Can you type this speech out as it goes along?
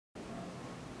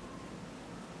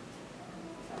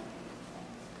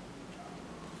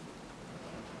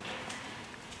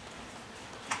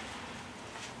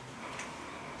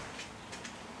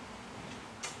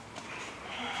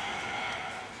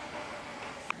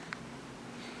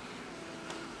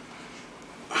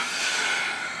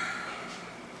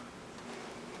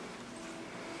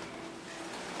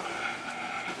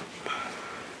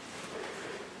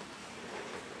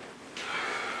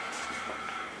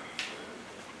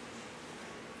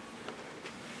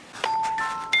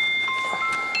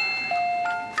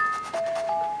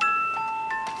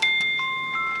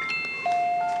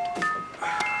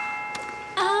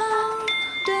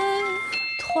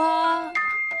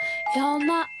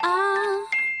Un,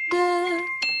 deux,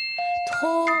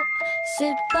 trop,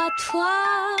 c'est pas toi,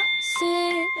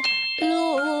 c'est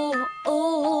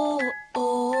l'autre.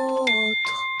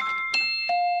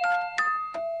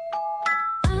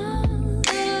 Un,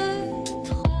 deux,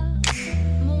 trois,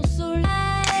 mon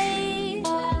soleil.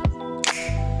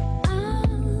 Un,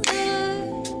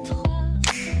 deux, trois,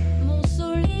 mon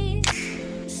soleil.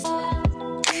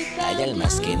 Hay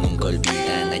almas que nunca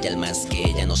olvidan, hay almas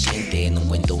que ya no sienten. Un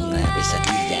cuento, una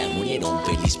pesadilla, murieron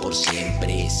feliz por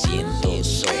siempre.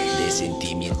 Cientos de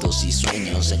sentimientos y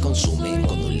sueños se consumen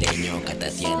con un leño,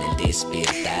 catatean el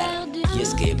despertar. Y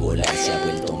es que volar se ha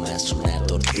vuelto más una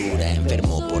tortura.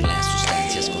 Enfermo por las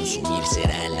sustancias, consumir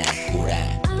será la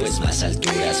cura. Pues más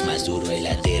alturas, más duro el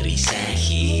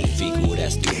aterrizaje.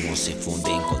 Figuras de humo se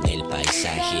funden con el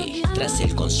paisaje. Tras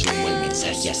el consumo el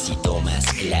mensaje así más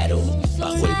claro.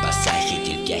 Bajo el pasaje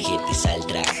y el viaje te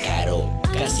saldrá caro.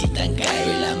 Casi tan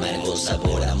caro el amargo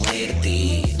sabor a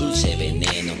muerte. Dulce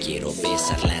veneno, quiero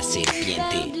besar la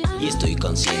serpiente. Y estoy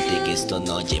consciente que esto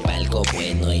no lleva algo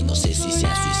bueno. Y no sé si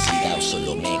sea suicida o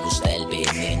solo me gusta el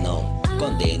veneno.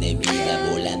 Condene vida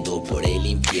volando por el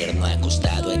infierno,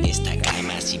 acostado en esta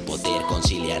cama sin poder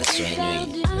conciliar sueño.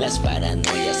 Y las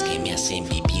paranoias que me hacen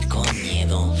vivir con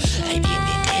miedo. Ahí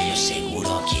vienen ellos,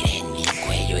 seguro quieren mi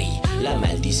cuello. Y la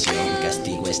maldición,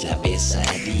 castigo es la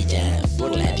pesadilla.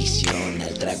 Por la adicción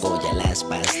al trago y a las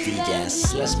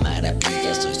pastillas. Las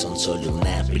maravillas hoy son solo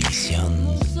una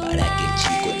prisión para aquel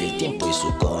chico del tiempo y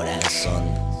su corazón.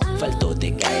 Falto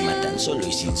de calma tan solo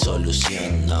y sin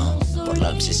solución, no. Por la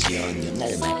obsesión de un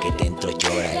alma que dentro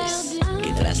llora. Es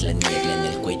que tras la niebla en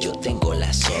el cuello tengo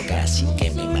la soga. Sin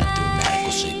que me mate un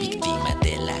narco soy víctima